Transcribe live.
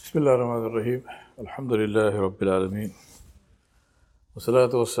Bismillahirrahmanirrahim. Alhamdulillahi Rabbil Alameen.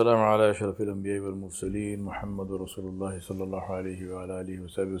 Wassalatu wassalamu ala ashrafil anbiya wal mursaleen. Muhammadur Rasulullah sallallahu alayhi wa ala alihi wa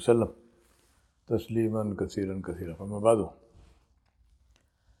sahbihi wa sallam. Tasliman kathiran kathiran. Amma ba'du.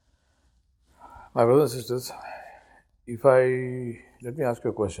 My brothers and sisters, let me ask you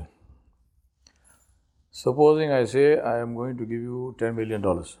a question. Supposing I say I am going to give you $10 million.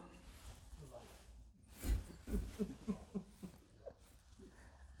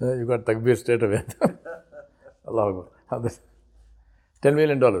 You got takbir straight away. Allahu Akbar. $10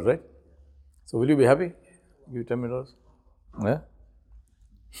 million, right? So will you be happy? Give $10 million? Yeah?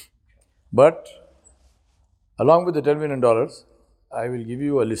 But along with the $10 million, I will give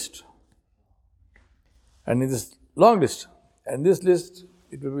you a list. And in this long list, and this list,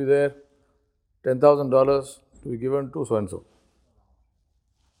 it will be there, $10,000 to be given to so-and-so.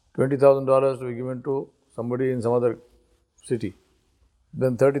 $20,000 to be given to somebody in some other city.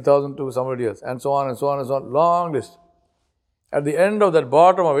 Then 30,000 to somebody else, and so on and so on and so on. Long list. At the end of that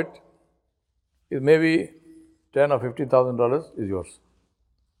bottom of it, is maybe $10,000 or $15,000 is yours.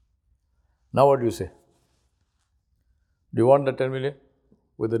 Now what do you say? Do you want the 10 million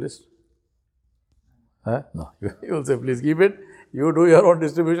with the list? Huh? No. You will say, please keep it. You do your own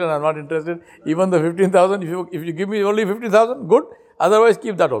distribution. I am not interested. Even the 15,000, if you give me only 50,000, good. Otherwise,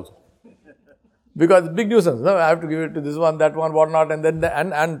 keep that also. Because it's big nuisance. No, I have to give it to this one, that one, whatnot, and then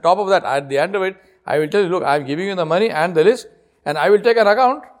and top of that, at the end of it, I will tell you, look, I am giving you the money and the list, and I will take an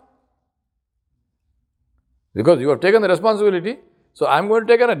account. Because you have taken the responsibility, so I am going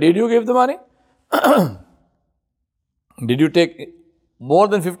to take an. Did you give the money? Did you take more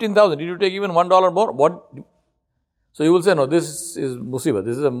than 15,000? Did you take even $1 more? What? So you will say, no, this is musibah.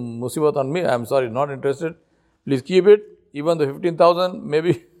 This is a musibah on me. I am sorry, not interested. Please keep it. Even the 15,000,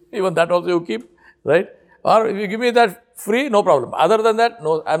 maybe even that also you keep. Right? Or if you give me that free, no problem. Other than that,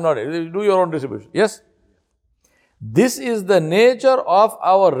 no, I am not. Do your own distribution. Yes? This is the nature of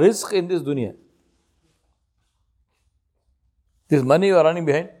our risk in this dunya. This money you are running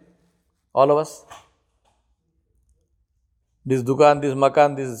behind, all of us. This dukan, this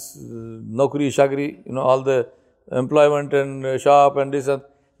makan, this nokri, shagri, all the employment and shop and this.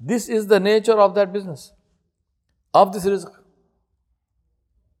 This is the nature of that business, of this risk.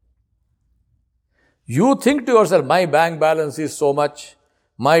 You think to yourself, my bank balance is so much,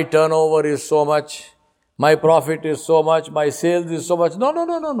 my turnover is so much, my profit is so much, my sales is so much.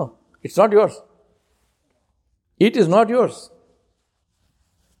 No. It's not yours. It is not yours.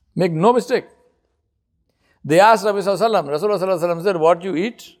 Make no mistake. They asked Rasulullah Sallallahu said, what you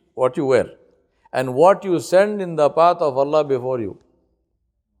eat, what you wear, and what you send in the path of Allah before you.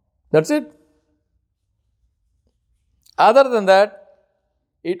 That's it. Other than that,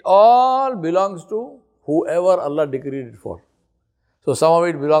 it all belongs to whoever Allah decreed it for. So some of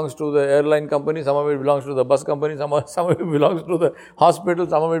it belongs to the airline company, some of it belongs to the bus company, some of it belongs to the hospital,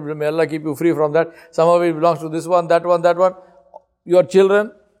 some of it, may Allah keep you free from that, some of it belongs to this one, that one, your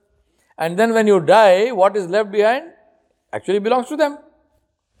children. And then when you die, what is left behind actually belongs to them.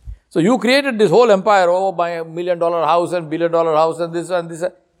 So you created this whole empire, my $1 million house and $1 billion house and this and this.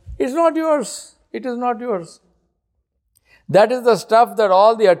 It's not yours. It is not yours. That is the stuff that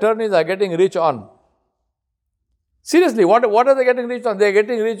all the attorneys are getting rich on. Seriously, what are they getting rich on? They are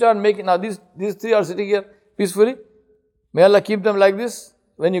getting rich on making, now these three are sitting here peacefully. May Allah keep them like this.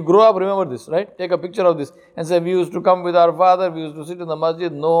 When you grow up, remember this, right? Take a picture of this and say, we used to come with our father, we used to sit in the masjid,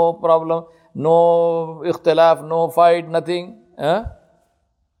 no problem, no ikhtilaf, no fight, nothing.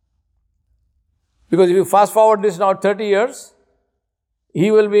 Because if you fast forward this now 30 years, he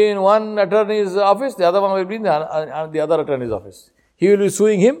will be in one attorney's office, the other one will be in the other attorney's office. He will be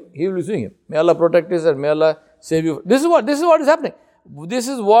suing him, May Allah protect us and may Allah save you. This is what is happening. This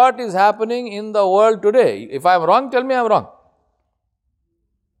is what is happening in the world today. If I am wrong, tell me I am wrong.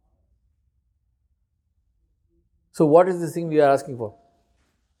 So what is this thing we are asking for?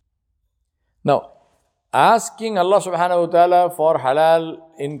 Now, asking Allah subhanahu wa ta'ala for halal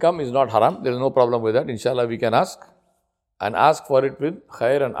income is not haram. There is no problem with that. Inshallah, we can ask. And ask for it with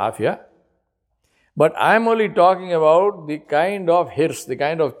khair and afiyah. But I am only talking about the kind of hirs, the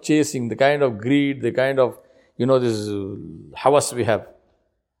kind of chasing, the kind of greed, the kind of, this hawas we have.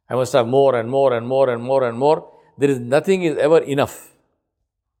 I must have more and more and more and more and more. Nothing is ever enough.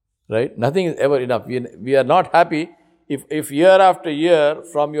 Right? Nothing is ever enough. We are not happy if year after year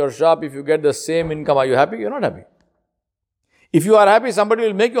from your shop, if you get the same income, are you happy? You are not happy. If you are happy, somebody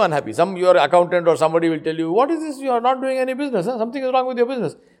will make you unhappy. Your accountant or somebody will tell you, what is this? You are not doing any business. Huh? Something is wrong with your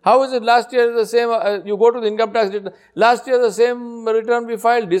business. How is it last year the same? You go to the income tax return. Last year the same return we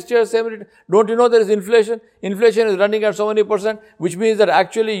filed. This year same return. Don't you know there is inflation? Inflation is running at so many %, which means that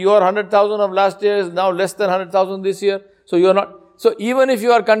actually your 100,000 of last year is now less than 100,000 this year. So you are not. So even if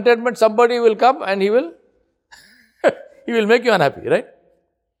you are contentment, somebody will come and he will make you unhappy, right?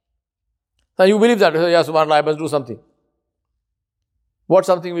 So you believe that. Yeah, subhanAllah, I must do something. What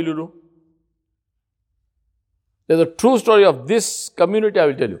something will you do? There's a true story of this community, I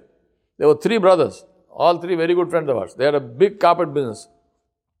will tell you. There were 3 brothers, all 3 very good friends of ours. They had a big carpet business.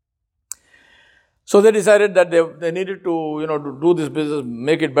 So they decided that they needed to, do this business,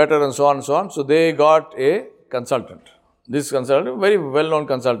 make it better and so on and so on. So they got a consultant. This consultant, very well-known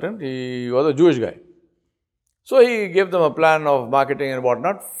consultant, he was a Jewish guy. So he gave them a plan of marketing and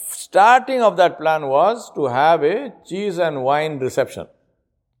whatnot. Starting of that plan was to have a cheese and wine reception.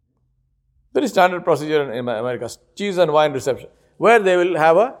 Very standard procedure in America, cheese and wine reception, where they will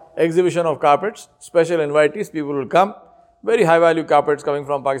have a exhibition of carpets, special invitees, people will come, very high value carpets coming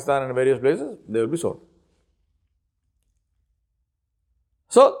from Pakistan and various places, they will be sold.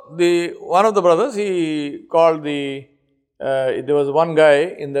 So one of the brothers, he called there was one guy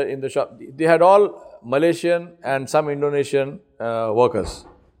in the shop, they had all Malaysian and some Indonesian workers,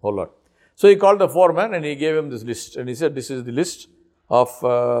 whole lot. So he called the foreman and he gave him this list and he said, this is the list of,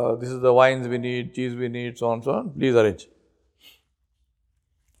 this is the wines we need, cheese we need, so on, so on. Please arrange.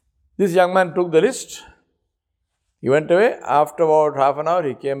 This young man took the list. He went away. After about half an hour,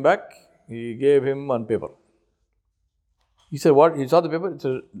 he came back. He gave him one paper. He said, what? He saw the paper. It's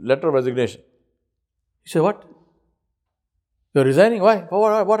a letter of resignation. He said, what? You're resigning? Why?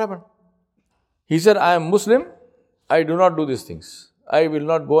 What happened? He said, I am Muslim. I do not do these things. I will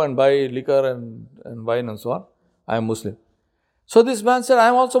not go and buy liquor and wine and so on. I am Muslim. So this man said, I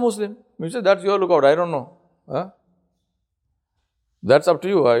am also Muslim. He said, that's your lookout. I don't know. Huh? That's up to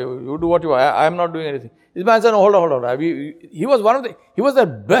you. You do what you want. I am not doing anything. This man said, no, hold on. He was the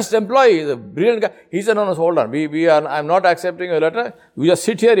best employee. He's a brilliant guy. He said, no, hold on. I'm not accepting your letter. You just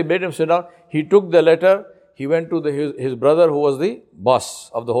sit here. He made him sit down. He took the letter. He went to his brother who was the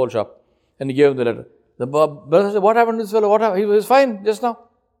boss of the whole shop. And he gave him the letter. The brother said, what happened to this fellow? He was fine just now.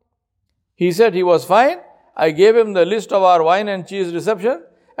 He said he was fine. I gave him the list of our wine and cheese reception.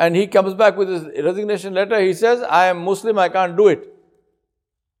 And he comes back with his resignation letter. He says, I am Muslim. I can't do it.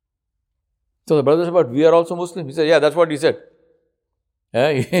 So the brother said, but we are also Muslim. He said, yeah, that's what he said.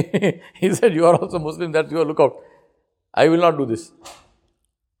 He said, you are also Muslim. That's your lookout. I will not do this.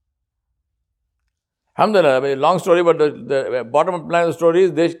 Alhamdulillah, long story, but the bottom line of the story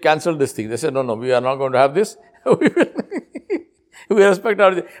is they cancelled this thing. They said, no, we are not going to have this. We respect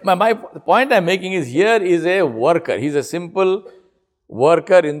our... My point I'm making is, here is a worker. He's a simple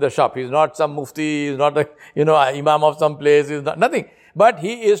worker in the shop. He's not some mufti. He's not a imam of some place. He's not, nothing. But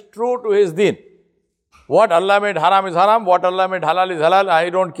he is true to his deen. What Allah made haram is haram. What Allah made halal is halal. I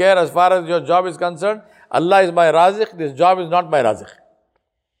don't care as far as your job is concerned. Allah is my razik. This job is not my razik.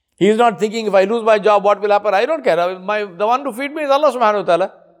 He is not thinking, if I lose my job, what will happen? I don't care. The one to feed me is Allah subhanahu wa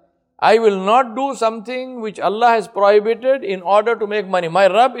ta'ala. I will not do something which Allah has prohibited in order to make money. My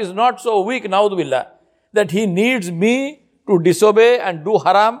Rabb is not so weak, na'udhu billah, that he needs me to disobey and do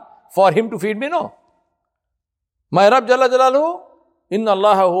haram for him to feed me. No. My Rabb Jalla Jalaluhu, Inna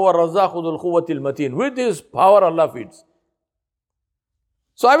Allaha huwa razzaqu dhul quwwatil mateen. With his power, Allah feeds.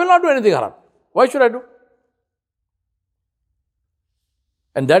 So I will not do anything haram. Why should I do?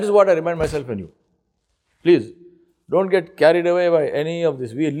 And that is what I remind myself and you. Please, don't get carried away by any of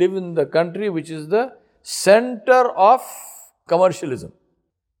this. We live in the country which is the center of commercialism.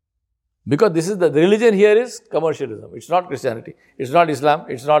 Because this is the religion here is commercialism. It's not Christianity. It's not Islam.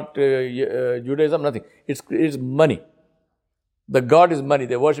 It's not Judaism, nothing. It's money. The God is money.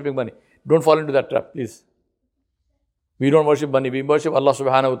 They're worshipping money. Don't fall into that trap, please. We don't worship money. We worship Allah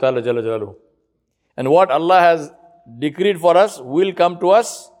subhanahu wa ta'ala jalla jalaluhu. And what Allah has decreed for us will come to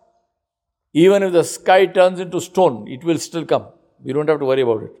us. Even if the sky turns into stone, it will still come. We don't have to worry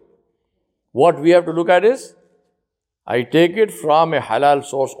about it. What we have to look at is, I take it from a halal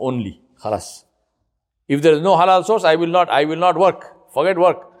source only. Khalas. If there is no halal source, I will not work. Forget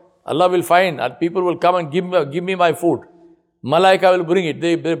work. Allah will find, and people will come and give me my food. Malaika will bring it.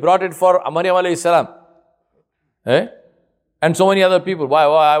 They brought it for Maryam alayhi salam. And so many other people.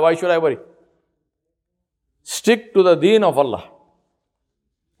 Why should I worry? Stick to the deen of Allah.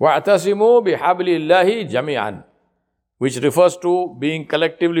 وَاعْتَصِمُوا بِحَبْلِ اللَّهِ جَمِيعًا, which refers to being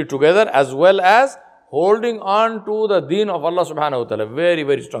collectively together as well as holding on to the deen of Allah subhanahu wa ta'ala very,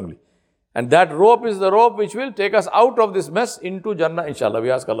 very strongly. And that rope is the rope which will take us out of this mess into Jannah, inshallah.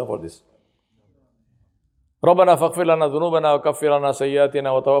 We ask Allah for this. ربنا فاغفر لنا ذنوبنا وكفر عنا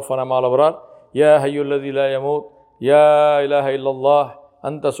سيئاتنا وتوفنا مع الأبرار يا حي الذي لا يموت يا إله إلا الله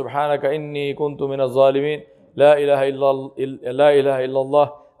أنت سبحانك إني كنت من الظالمين لا إله إلا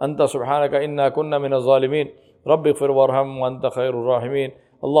الله أنت سبحانك إنا كنا من الظالمين رب اغفر وارحم وأنت خير الراحمين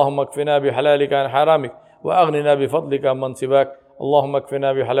اللهم اكفنا بحلالك عن حرامك وأغننا بفضلك عمن سواك اللهم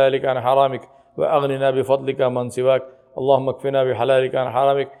اكفنا بحلالك عن حرامك وأغننا بفضلك عمن سواك اللهم اكفنا بحلالك عن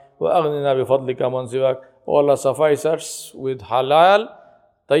حرامك وأغننا بفضلك عمن سواك. O Allah, suffice us with halal,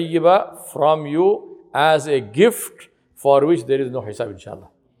 tayyiba from you as a gift for which there is no hisab, inshallah.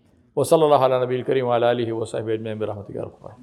 Wa sallallahu ala nabiyil kareem wa ala alihi wa sahbihi ajma'in bi rahmatika ya rabbal alamin.